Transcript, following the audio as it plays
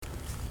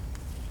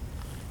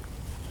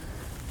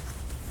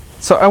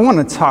So I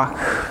want to talk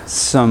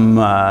some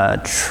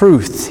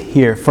truth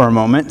here for a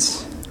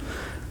moment.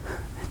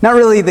 Not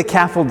really the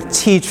capital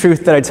T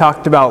truth that I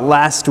talked about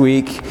last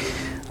week,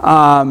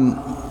 but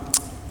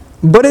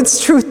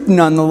it's truth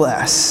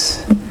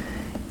nonetheless.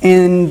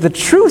 And the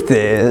truth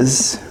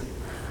is,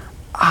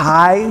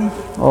 I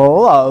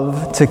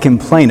love to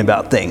complain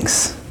about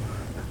things.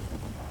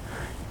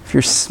 If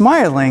you're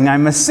smiling,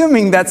 I'm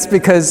assuming that's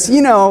because,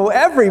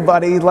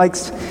 everybody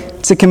likes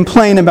to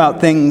complain about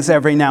things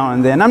every now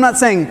and then. I'm not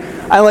saying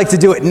I like to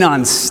do it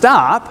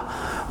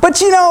nonstop, but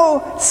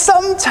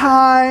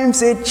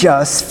sometimes it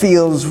just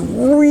feels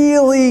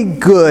really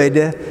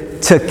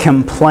good to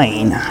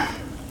complain.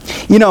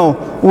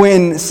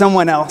 When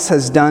someone else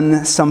has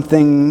done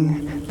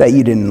something that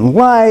you didn't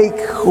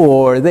like,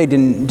 or they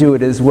didn't do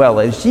it as well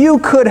as you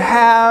could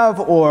have,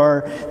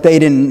 or they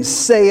didn't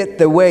say it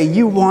the way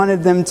you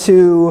wanted them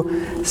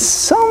to,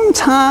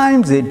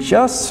 sometimes it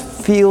just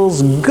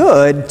feels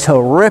good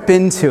to rip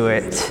into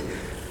it.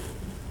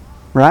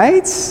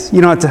 Right? You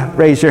don't have to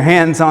raise your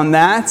hands on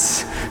that.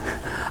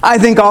 I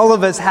think all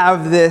of us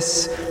have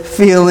this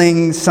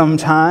feeling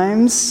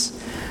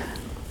sometimes.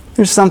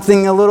 There's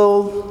something a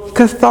little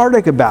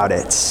cathartic about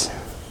it.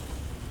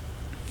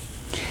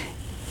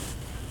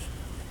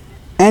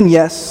 And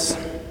yes,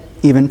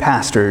 even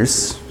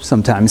pastors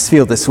sometimes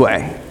feel this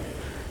way.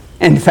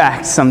 In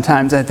fact,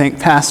 sometimes I think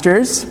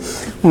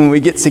pastors, when we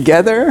get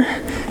together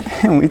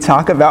and we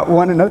talk about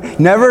one another,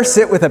 never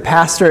sit with a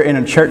pastor in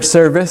a church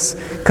service,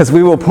 because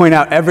we will point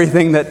out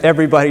everything that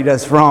everybody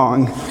does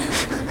wrong.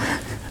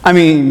 I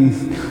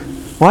mean,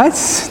 what?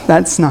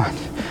 That's not.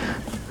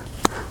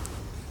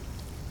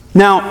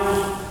 Now,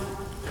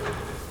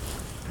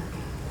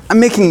 I'm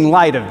making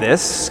light of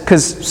this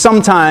because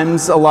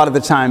sometimes, a lot of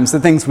the times, the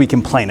things we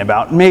complain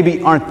about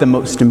maybe aren't the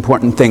most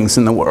important things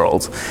in the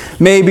world.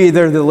 Maybe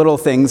they're the little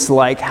things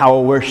like how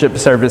a worship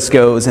service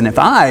goes, and if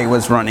I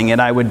was running it,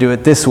 I would do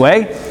it this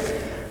way.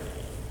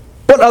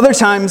 But other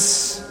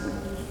times,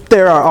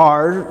 there's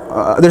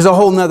a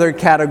whole nother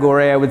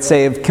category, I would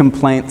say, of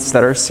complaints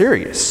that are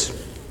serious.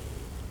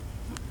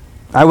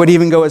 I would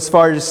even go as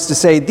far as to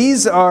say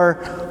these are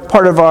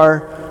part of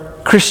our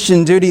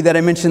Christian duty that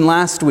I mentioned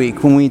last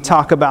week when we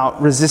talk about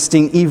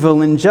resisting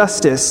evil and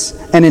injustice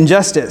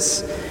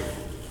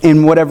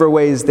in whatever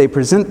ways they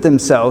present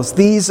themselves.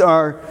 These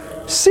are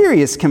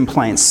serious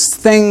complaints,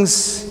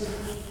 things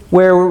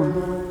where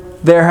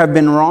there have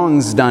been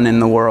wrongs done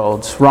in the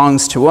world,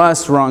 wrongs to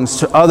us, wrongs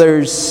to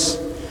others.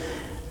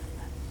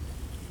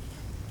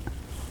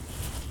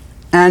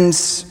 And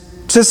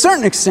to a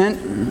certain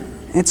extent,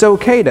 it's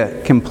okay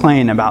to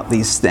complain about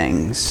these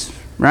things,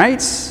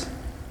 right?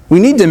 We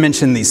need to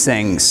mention these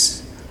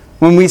things.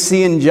 When we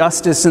see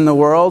injustice in the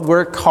world,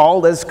 we're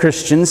called as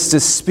Christians to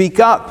speak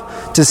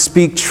up, to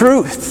speak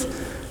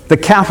truth, the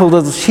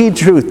capital T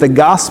truth, the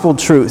gospel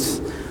truth.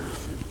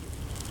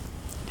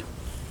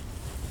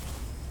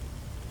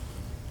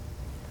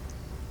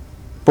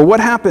 But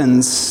what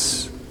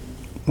happens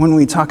when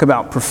we talk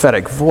about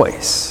prophetic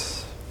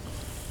voice?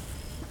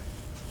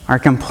 Are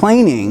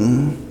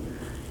complaining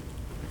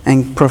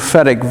and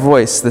prophetic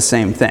voice the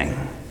same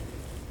thing?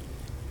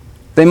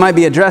 They might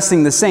be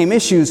addressing the same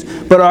issues,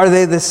 but are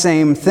they the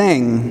same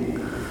thing?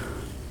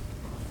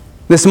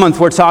 This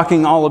month we're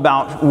talking all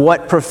about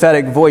what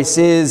prophetic voice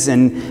is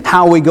and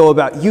how we go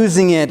about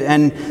using it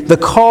and the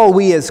call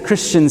we as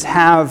Christians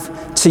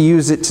have to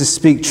use it to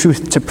speak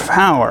truth to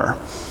power.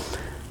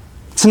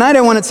 Tonight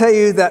I want to tell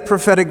you that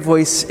prophetic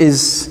voice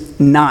is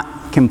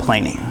not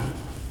complaining.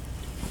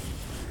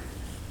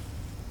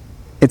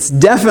 It's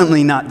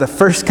definitely not the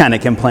first kind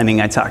of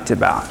complaining I talked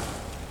about.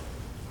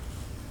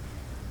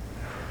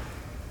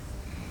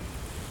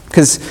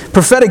 Because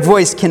prophetic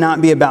voice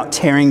cannot be about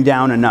tearing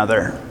down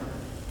another.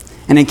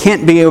 And it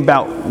can't be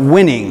about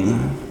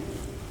winning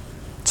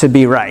to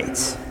be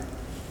right.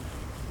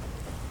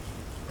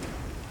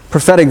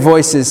 Prophetic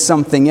voice is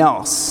something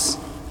else.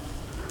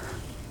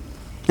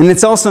 And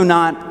it's also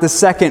not the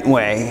second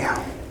way.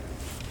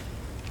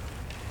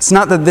 It's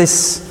not that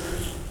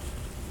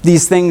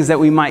these things that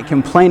we might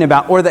complain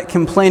about, or that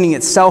complaining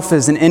itself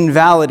is an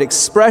invalid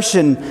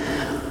expression.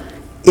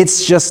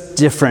 It's just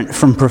different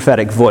from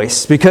prophetic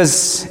voice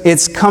because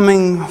it's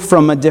coming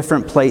from a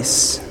different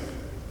place.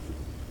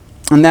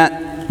 And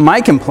that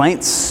my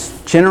complaints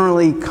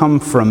generally come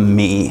from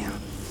me.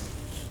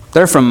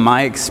 They're from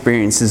my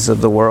experiences of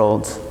the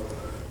world,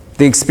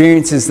 the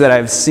experiences that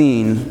I've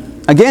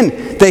seen.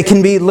 Again, they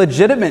can be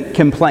legitimate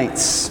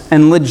complaints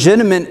and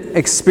legitimate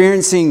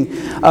experiencing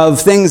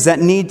of things that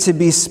need to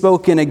be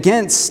spoken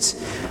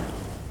against.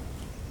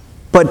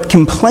 But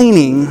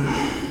complaining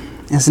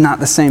is not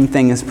the same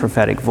thing as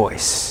prophetic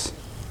voice.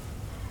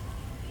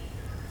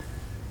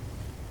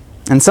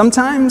 And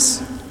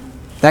sometimes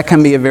that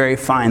can be a very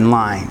fine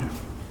line.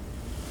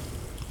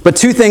 But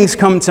two things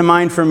come to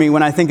mind for me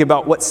when I think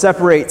about what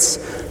separates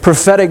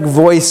prophetic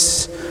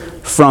voice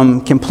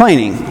from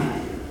complaining.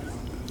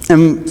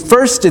 And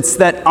first, it's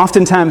that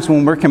oftentimes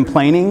when we're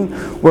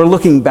complaining, we're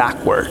looking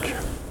backward.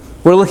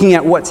 We're looking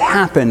at what's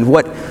happened,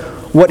 what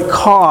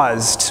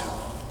caused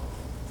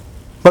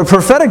But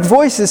prophetic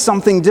voice is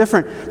something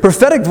different.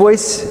 Prophetic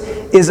voice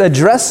is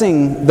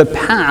addressing the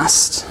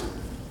past,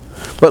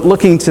 but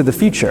looking to the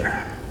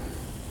future.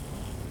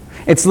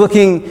 It's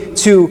looking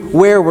to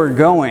where we're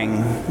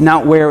going,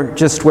 not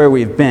just where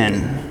we've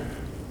been.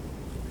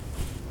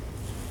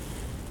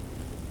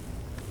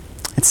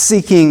 It's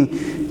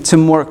seeking to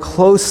more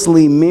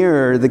closely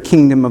mirror the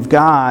kingdom of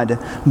God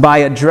by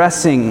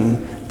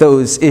addressing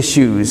those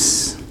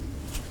issues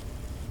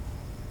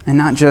and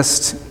not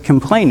just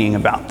complaining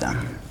about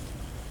them.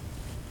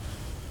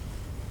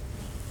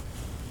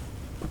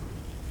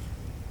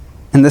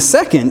 And the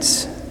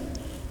second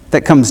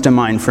that comes to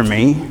mind for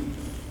me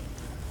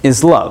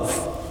is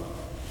love.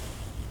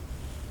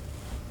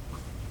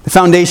 The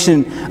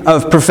foundation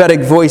of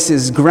prophetic voice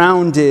is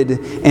grounded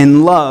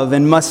in love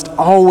and must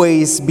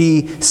always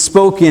be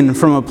spoken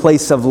from a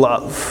place of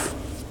love.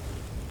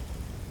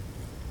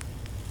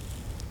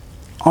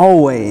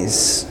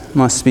 Always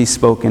must be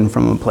spoken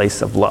from a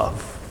place of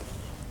love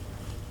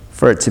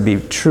for it to be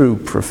true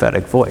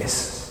prophetic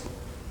voice.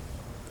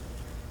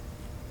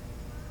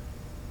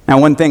 Now,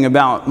 one thing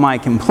about my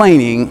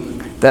complaining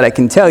that I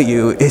can tell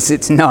you is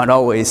it's not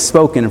always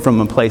spoken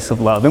from a place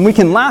of love. And we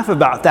can laugh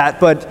about that,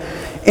 but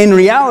in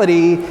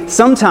reality,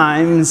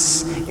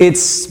 sometimes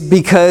it's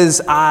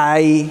because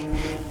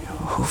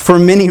for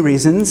many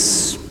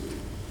reasons,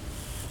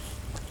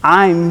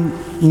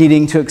 I'm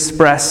needing to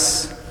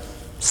express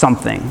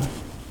something.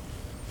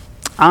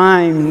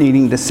 I'm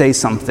needing to say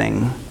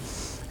something.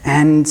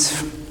 And,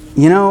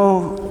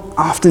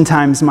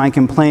 oftentimes my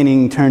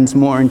complaining turns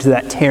more into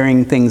that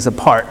tearing things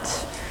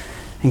apart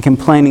and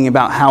complaining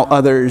about how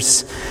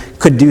others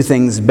could do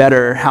things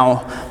better,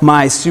 how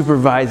my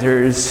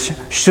supervisors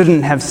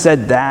shouldn't have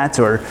said that,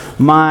 or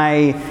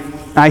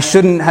I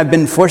shouldn't have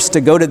been forced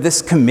to go to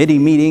this committee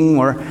meeting,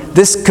 or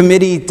this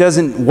committee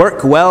doesn't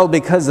work well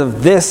because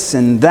of this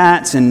and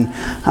that, and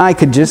I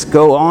could just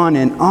go on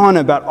and on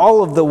about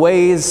all of the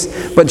ways.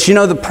 But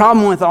the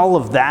problem with all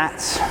of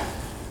that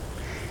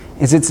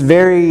is it's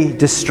very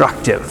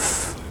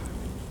destructive.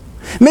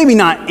 Maybe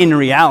not in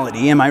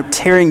reality. Am I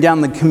tearing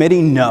down the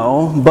committee?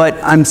 No, but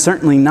I'm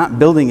certainly not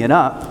building it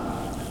up.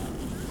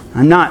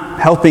 I'm not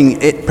helping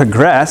it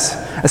progress,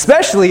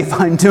 especially if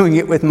I'm doing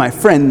it with my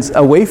friends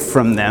away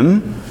from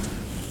them,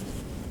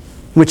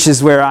 which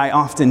is where I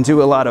often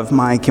do a lot of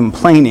my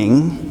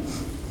complaining.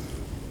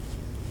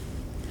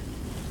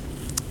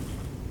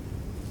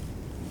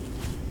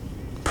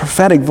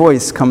 Prophetic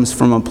voice comes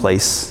from a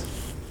place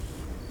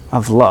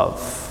of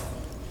love.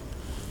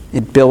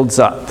 It builds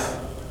up,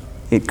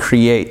 it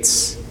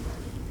creates,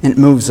 it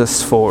moves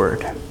us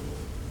forward.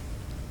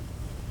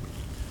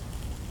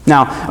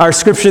 Now, our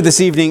scripture this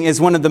evening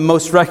is one of the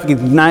most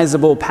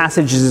recognizable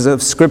passages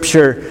of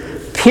Scripture,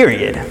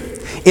 period.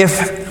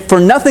 If for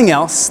nothing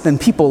else, then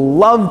people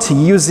love to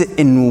use it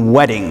in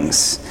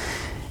weddings.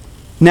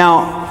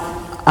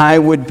 Now, I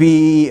would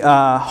be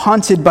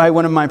haunted by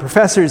one of my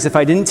professors if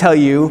I didn't tell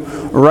you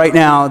right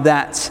now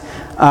that,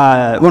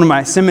 one of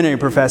my seminary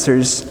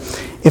professors,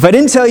 if I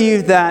didn't tell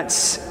you that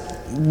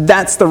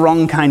that's the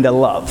wrong kind of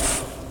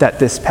love that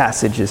this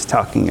passage is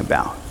talking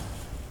about.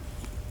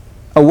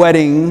 A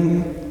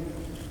wedding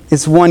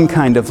is one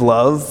kind of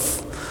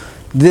love.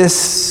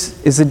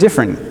 This is a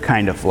different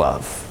kind of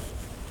love.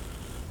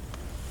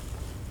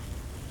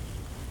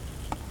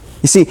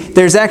 You see,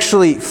 there's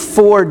actually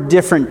 4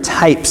 different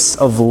types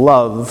of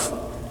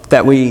love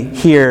that we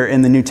hear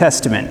in the New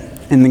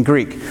Testament, in the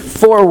Greek.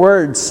 4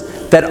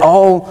 words that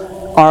all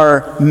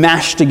are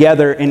mashed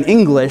together in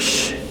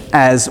English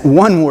as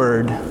one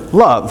word,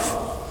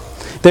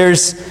 love.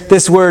 There's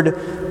this word,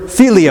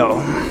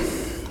 phileo,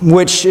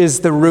 which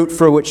is the root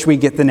for which we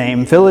get the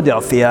name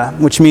Philadelphia,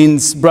 which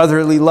means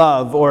brotherly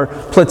love or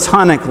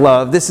platonic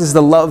love. This is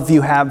the love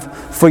you have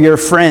for your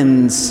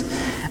friends.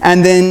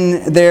 And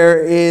then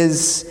there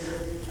is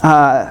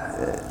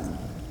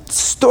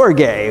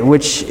storge,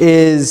 which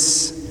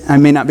is, I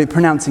may not be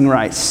pronouncing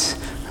right.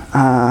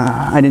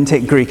 I didn't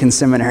take Greek in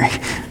seminary.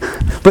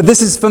 But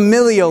this is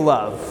familial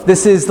love.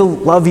 This is the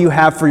love you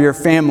have for your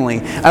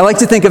family. I like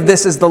to think of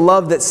this as the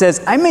love that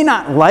says, I may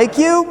not like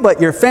you, but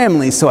you're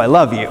family, so I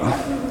love you.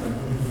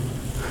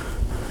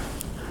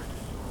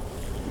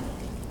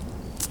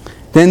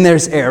 Then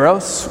there's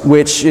eros,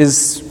 which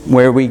is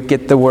where we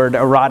get the word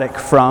erotic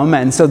from.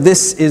 And so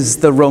this is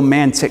the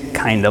romantic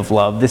kind of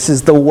love. This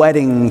is the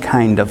wedding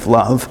kind of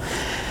love.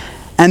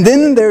 And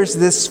then there's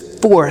this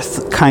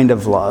 4th kind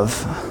of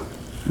love.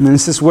 And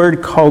it's this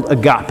word called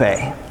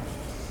agape.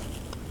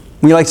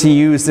 We like to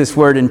use this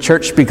word in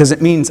church because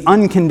it means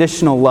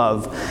unconditional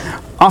love.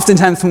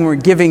 Oftentimes when we're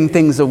giving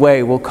things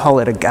away, we'll call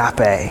it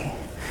agape.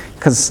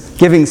 Because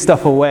giving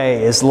stuff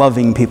away is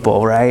loving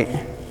people,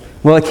 right?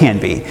 Well, it can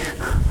be.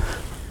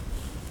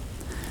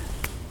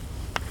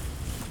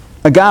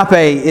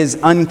 Agape is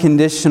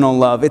unconditional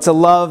love. It's a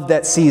love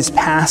that sees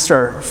past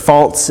our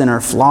faults and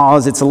our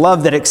flaws. It's a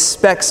love that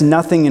expects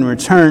nothing in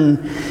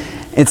return.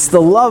 It's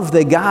the love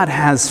that God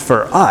has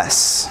for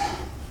us.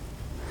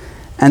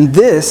 And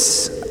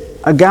this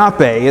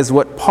agape is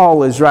what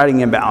Paul is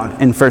writing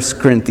about in 1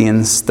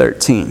 Corinthians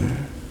 13.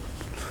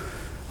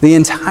 The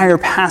entire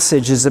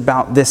passage is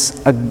about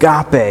this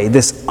agape,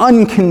 this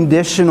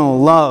unconditional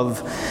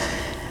love,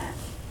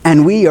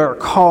 and we are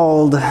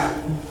called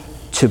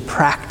to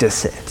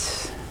practice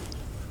it.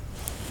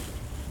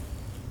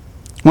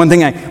 One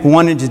thing I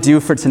wanted to do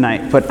for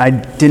tonight, but I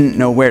didn't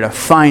know where to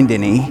find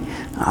any,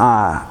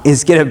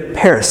 is get a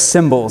pair of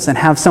cymbals and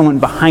have someone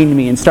behind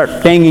me and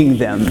start banging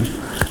them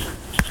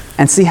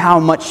and see how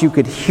much you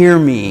could hear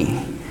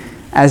me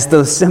as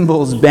those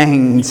cymbals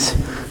banged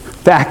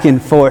back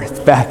and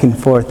forth,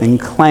 and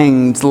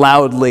clanged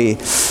loudly.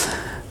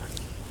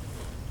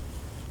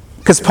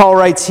 Because Paul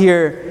writes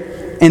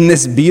here in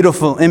this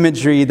beautiful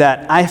imagery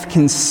that I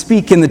can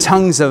speak in the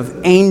tongues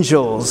of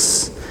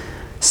angels,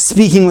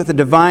 speaking with a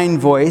divine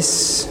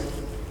voice,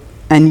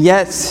 and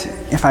yet,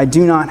 if I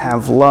do not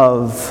have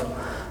love,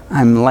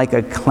 I'm like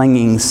a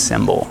clanging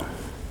cymbal.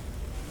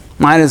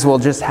 Might as well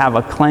just have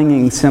a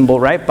clanging cymbal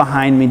right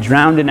behind me,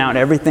 drowning out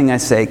everything I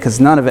say, because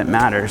none of it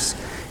matters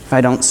if I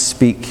don't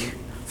speak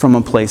from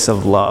a place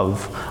of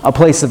love, a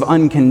place of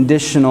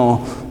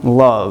unconditional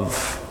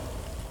love.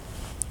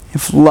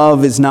 If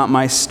love is not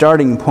my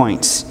starting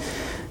point,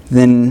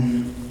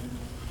 then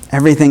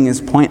everything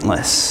is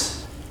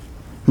pointless.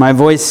 My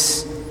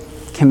voice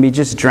can be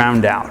just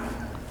drowned out.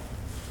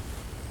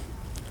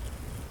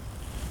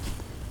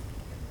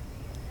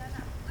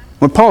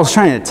 What Paul's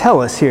trying to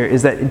tell us here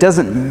is that it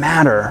doesn't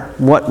matter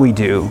what we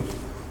do,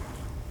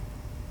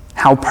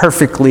 how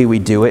perfectly we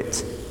do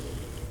it,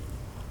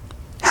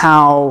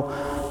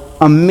 how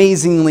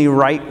amazingly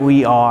right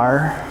we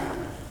are,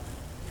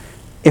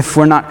 if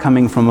we're not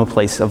coming from a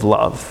place of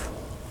love.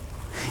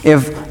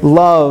 If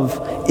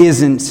love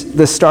isn't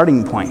the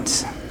starting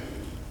point.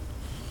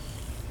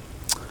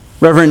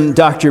 Reverend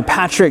Dr.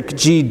 Patrick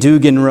G.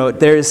 Dugan wrote,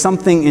 "There is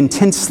something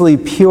intensely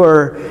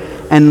pure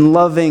and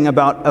loving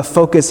about a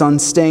focus on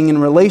staying in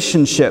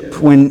relationship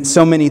when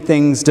so many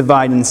things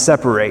divide and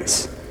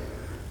separate.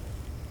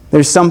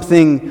 There's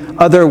something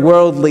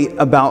otherworldly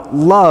about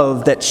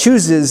love that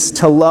chooses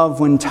to love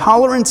when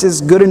tolerance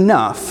is good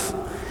enough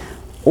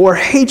or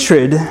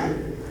hatred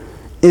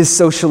is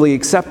socially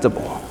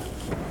acceptable.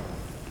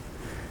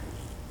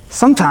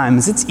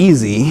 Sometimes it's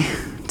easy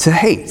to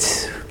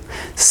hate.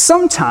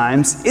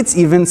 Sometimes it's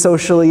even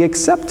socially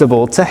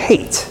acceptable to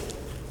hate.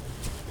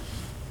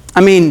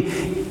 I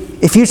mean,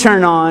 if you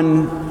turn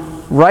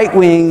on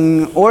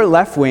right-wing or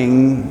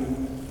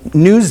left-wing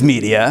news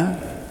media,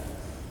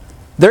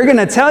 they're going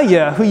to tell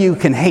you who you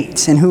can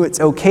hate and who it's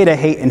okay to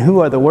hate and who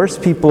are the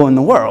worst people in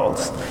the world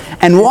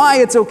and why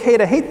it's okay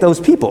to hate those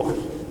people.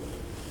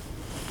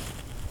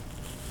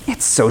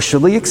 It's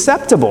socially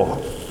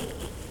acceptable.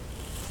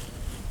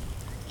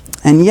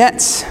 And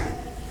yet,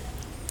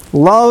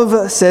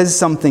 love says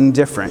something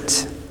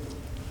different.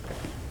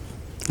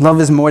 Love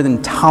is more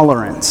than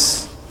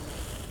tolerance.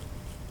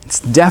 It's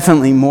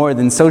definitely more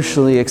than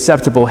socially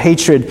acceptable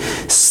hatred.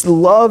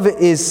 Love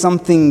is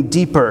something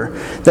deeper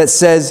that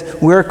says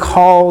we're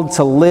called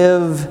to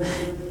live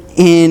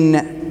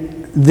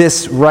in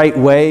this right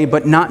way,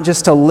 but not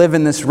just to live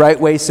in this right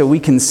way so we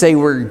can say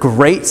we're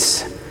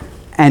great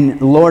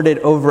and lord it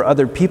over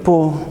other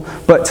people,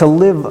 but to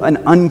live an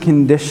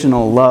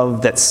unconditional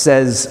love that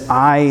says,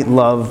 I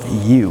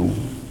love you.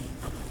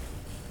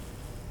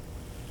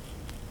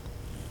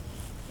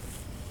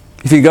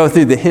 If you go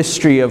through the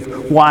history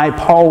of why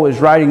Paul was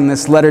writing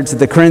this letter to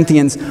the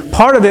Corinthians,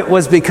 part of it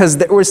was because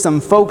there were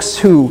some folks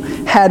who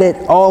had it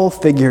all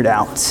figured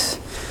out.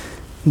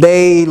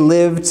 They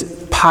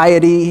lived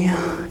piety,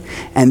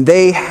 and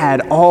they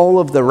had all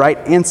of the right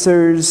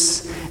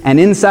answers, and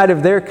inside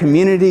of their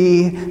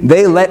community,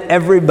 they let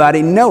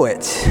everybody know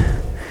it.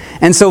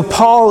 And so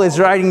Paul is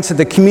writing to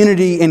the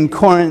community in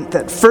Corinth,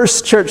 at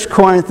First Church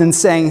Corinth, and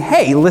saying,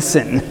 hey,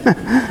 listen,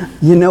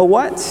 you know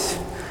what?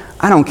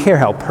 I don't care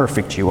how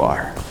perfect you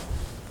are.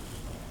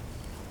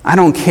 I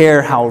don't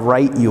care how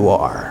right you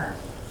are.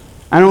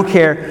 I don't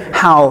care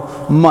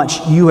how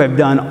much you have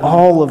done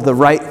all of the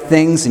right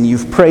things and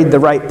you've prayed the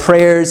right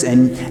prayers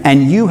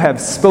and you have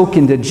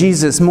spoken to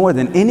Jesus more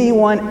than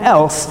anyone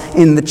else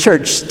in the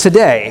church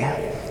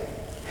today.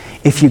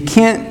 If you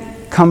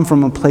can't come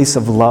from a place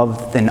of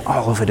love, then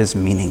all of it is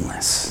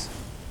meaningless.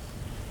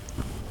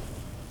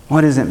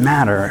 What does it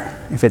matter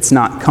if it's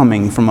not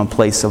coming from a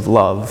place of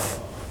love?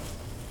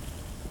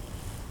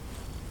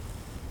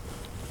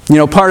 You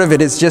know, part of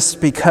it is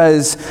just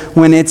because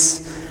when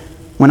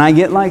I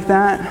get like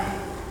that,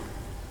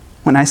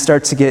 when I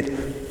start to get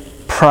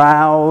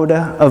proud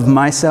of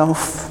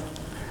myself,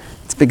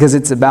 it's because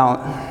it's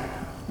about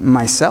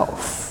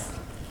myself.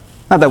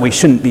 Not that we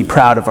shouldn't be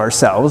proud of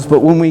ourselves, but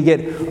when we get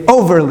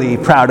overly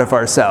proud of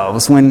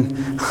ourselves,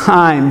 when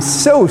I'm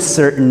so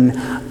certain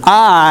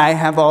I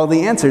have all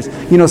the answers.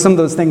 You know, some of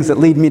those things that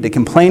lead me to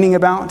complaining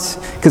about,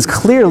 because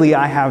clearly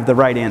I have the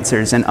right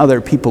answers and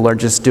other people are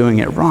just doing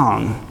it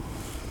wrong.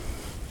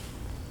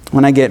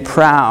 When I get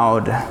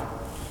proud,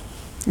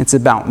 it's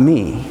about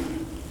me.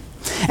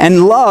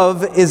 And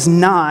love is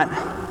not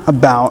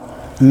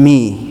about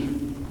me.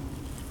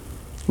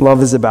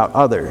 Love is about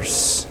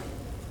others.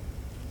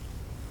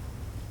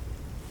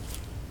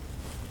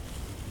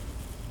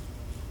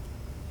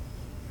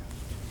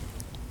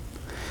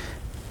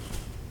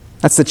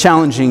 That's the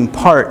challenging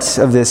part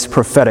of this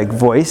prophetic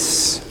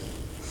voice,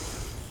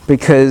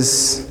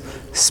 because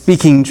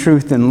speaking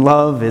truth in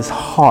love is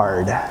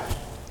hard.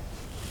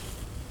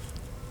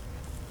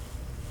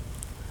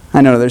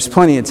 I know there's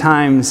plenty of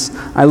times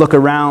I look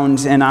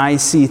around and I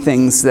see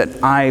things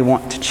that I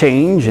want to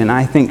change and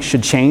I think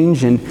should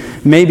change, and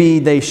maybe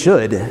they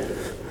should.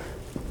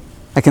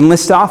 I can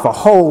list off a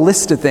whole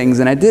list of things,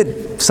 and I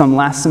did some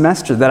last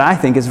semester, that I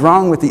think is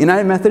wrong with the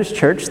United Methodist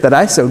Church that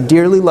I so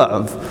dearly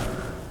love.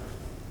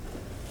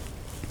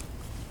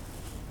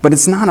 But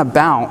it's not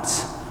about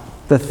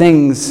the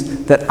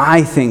things that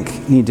I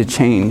think need to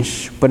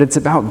change, but it's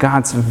about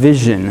God's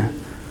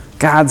vision,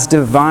 God's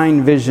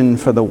divine vision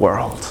for the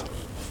world.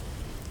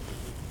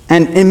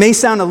 And it may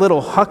sound a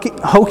little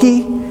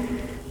hokey,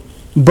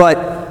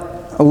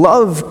 but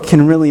love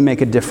can really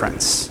make a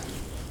difference.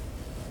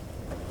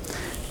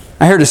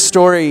 I heard a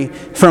story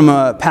from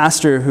a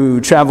pastor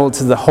who traveled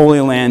to the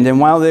Holy Land, and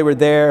while they were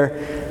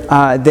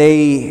there,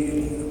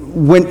 they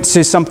went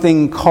to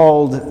something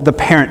called the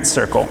Parent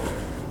Circle,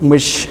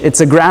 which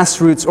it's a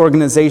grassroots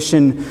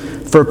organization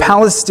for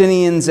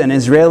Palestinians and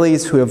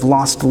Israelis who have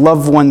lost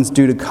loved ones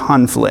due to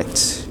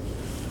conflict.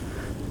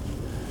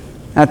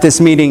 At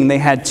this meeting, they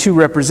had two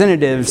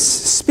representatives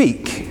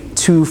speak,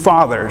 two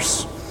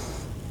fathers,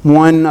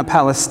 one a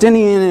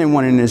Palestinian and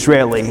one an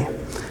Israeli,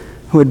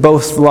 who had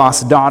both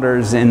lost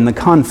daughters in the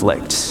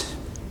conflict.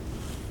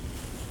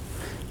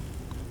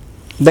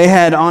 They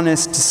had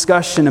honest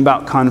discussion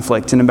about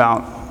conflict and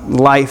about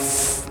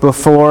life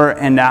before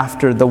and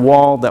after the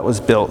wall that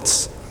was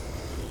built.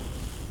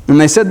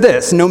 And they said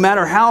this: no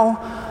matter how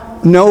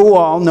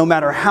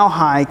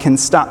high, can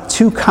stop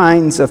two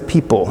kinds of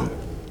people.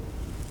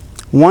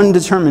 One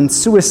determined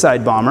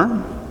suicide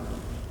bomber,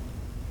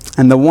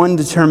 and the one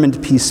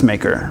determined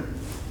peacemaker.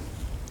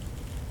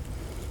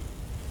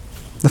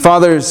 The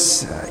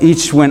fathers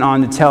each went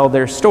on to tell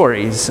their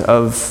stories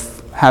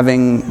of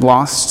having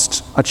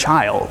lost a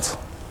child,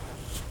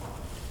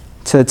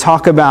 to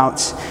talk about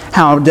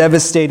how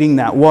devastating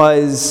that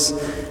was,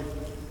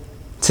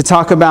 to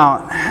talk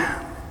about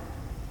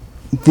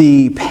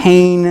the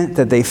pain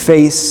that they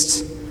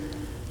faced,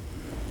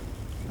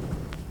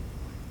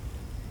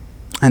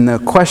 and the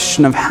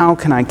question of how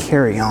can I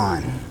carry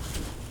on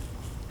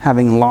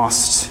having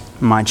lost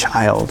my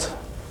child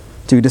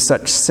due to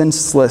such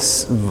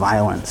senseless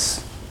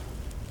violence.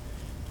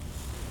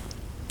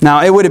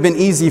 Now, it would have been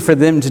easy for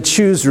them to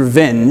choose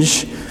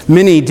revenge.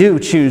 Many do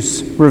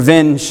choose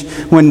revenge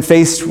when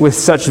faced with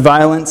such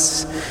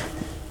violence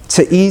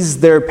to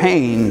ease their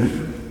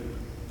pain.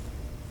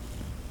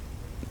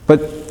 But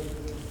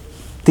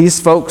these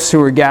folks who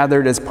were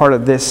gathered as part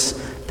of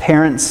this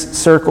parents'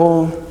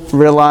 circle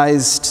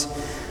realized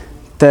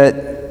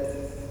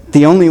that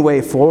the only way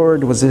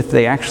forward was if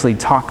they actually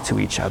talked to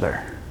each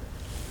other.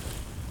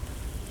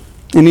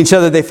 In each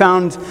other, they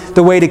found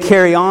the way to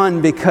carry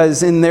on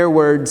because, in their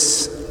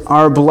words,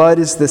 our blood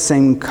is the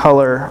same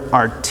color,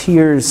 our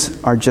tears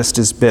are just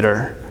as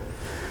bitter.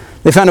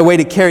 They found a way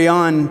to carry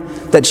on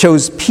that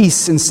chose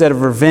peace instead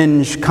of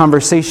revenge,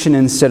 conversation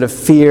instead of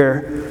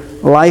fear,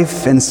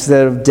 life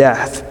instead of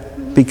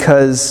death,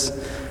 because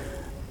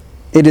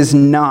it is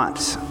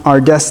not our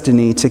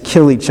destiny to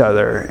kill each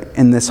other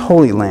in this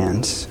holy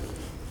land.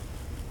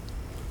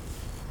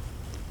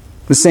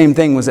 The same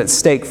thing was at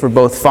stake for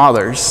both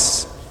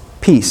fathers: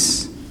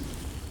 peace.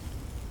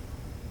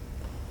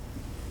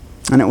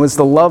 And it was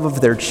the love of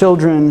their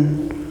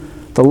children,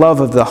 the love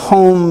of the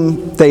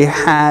home they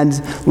had,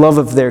 love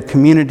of their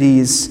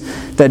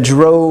communities that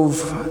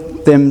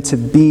drove them to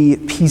be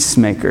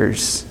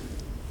peacemakers,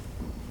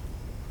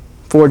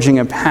 forging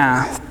a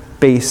path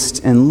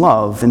based in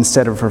love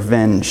instead of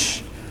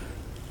revenge.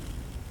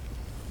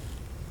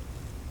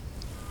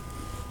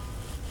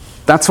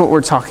 That's what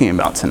we're talking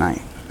about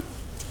tonight.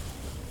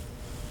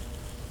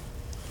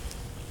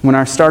 When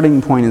our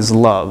starting point is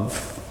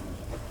love,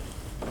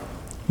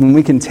 when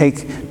we can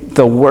take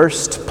the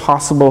worst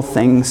possible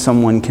thing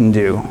someone can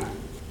do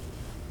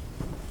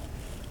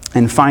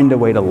and find a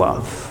way to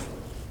love.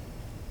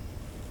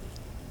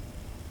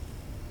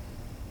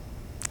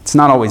 It's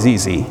not always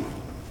easy.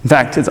 In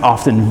fact, it's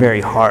often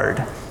very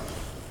hard.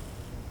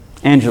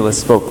 Angela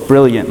spoke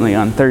brilliantly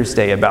on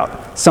Thursday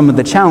about some of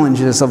the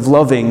challenges of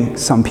loving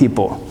some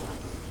people.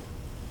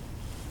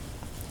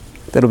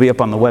 That'll be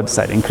up on the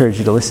website. I encourage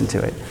you to listen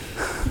to it.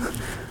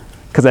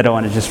 Because I don't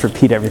want to just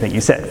repeat everything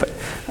you said.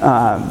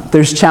 But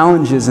there's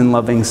challenges in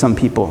loving some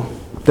people.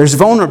 There's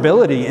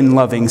vulnerability in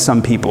loving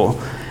some people.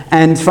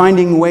 And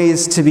finding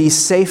ways to be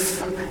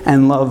safe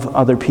and love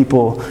other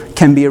people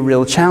can be a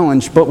real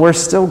challenge. But we're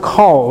still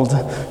called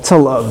to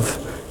love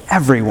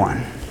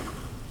everyone.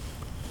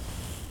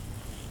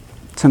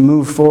 To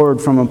move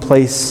forward from a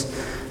place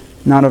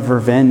not of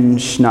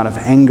revenge, not of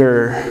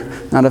anger,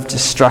 not of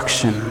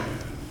destruction,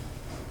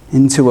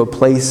 into a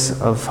place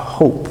of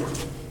hope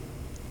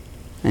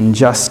and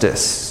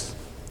justice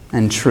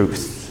and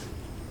truth.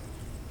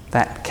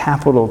 That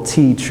capital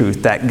T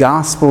truth, that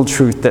gospel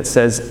truth that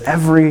says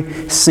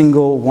every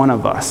single one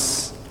of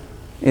us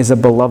is a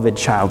beloved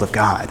child of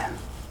God.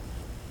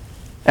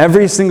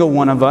 Every single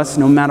one of us,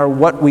 no matter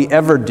what we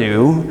ever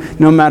do,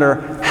 no matter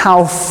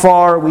how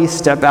far we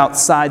step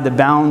outside the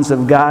bounds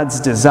of God's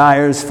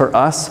desires for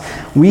us,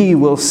 we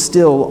will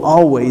still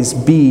always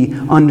be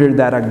under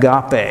that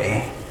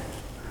agape,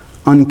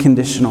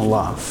 unconditional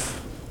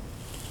love.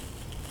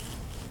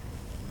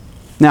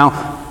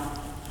 Now,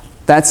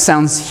 that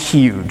sounds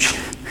huge,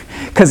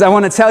 because I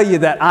want to tell you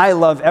that I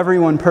love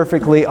everyone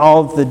perfectly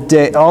all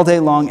day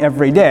long,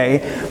 every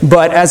day,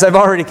 but as I've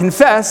already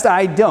confessed,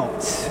 I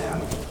don't.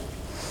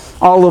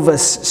 All of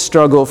us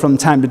struggle from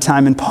time to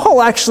time, and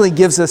Paul actually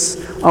gives us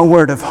a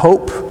word of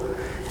hope.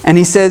 And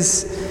he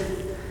says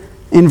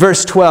in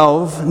verse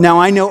 12, "Now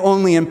I know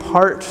only in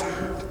part,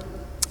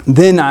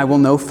 then I will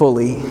know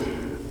fully,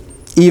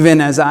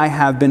 even as I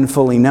have been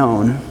fully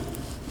known."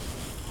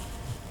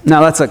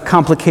 Now that's a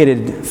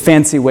complicated,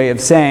 fancy way of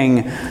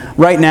saying,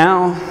 right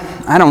now,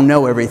 I don't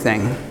know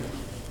everything.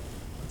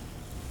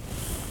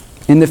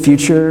 In the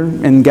future,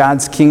 in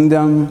God's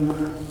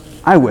kingdom,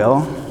 I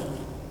will.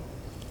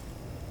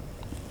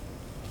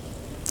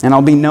 And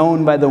I'll be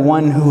known by the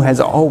one who has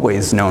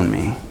always known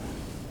me.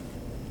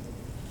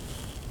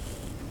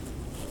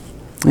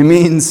 It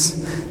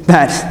means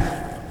that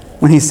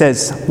when he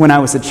says, when I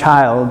was a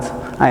child,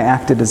 I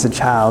acted as a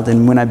child,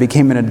 and when I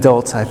became an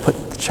adult, I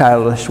put the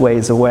childish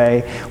ways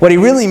away. What he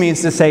really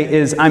means to say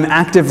is, I'm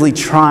actively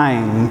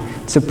trying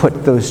to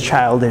put those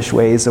childish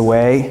ways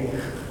away.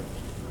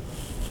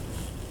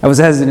 I was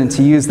hesitant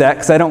to use that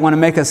because I don't want to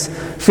make us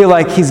feel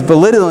like he's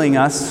belittling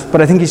us, but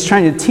I think he's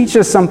trying to teach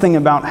us something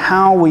about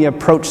how we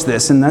approach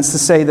this, and that's to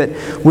say that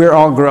we're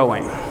all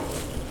growing.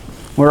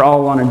 We're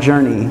all on a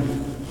journey.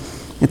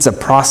 It's a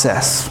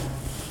process.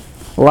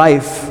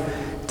 Life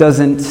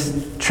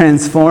doesn't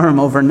transform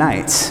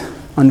overnight,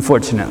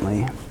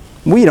 unfortunately.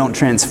 We don't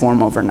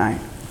transform overnight.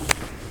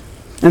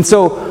 And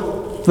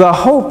so the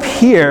hope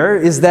here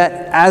is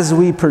that as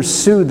we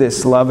pursue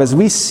this love, as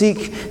we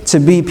seek to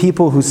be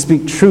people who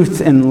speak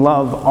truth in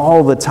love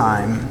all the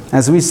time,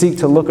 as we seek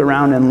to look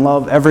around and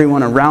love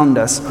everyone around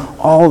us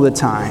all the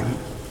time,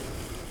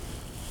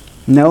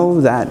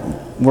 know that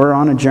we're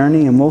on a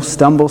journey and we'll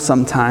stumble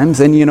sometimes.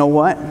 And you know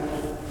what?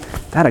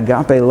 That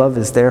agape love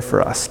is there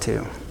for us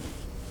too.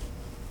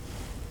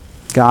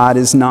 God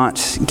is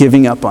not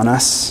giving up on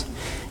us.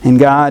 And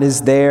God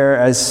is there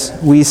as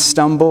we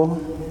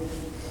stumble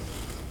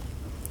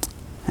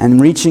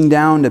and reaching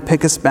down to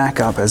pick us back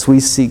up as we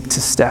seek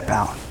to step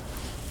out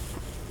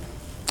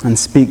and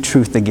speak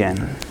truth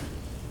again.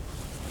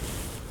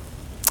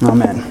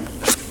 Amen.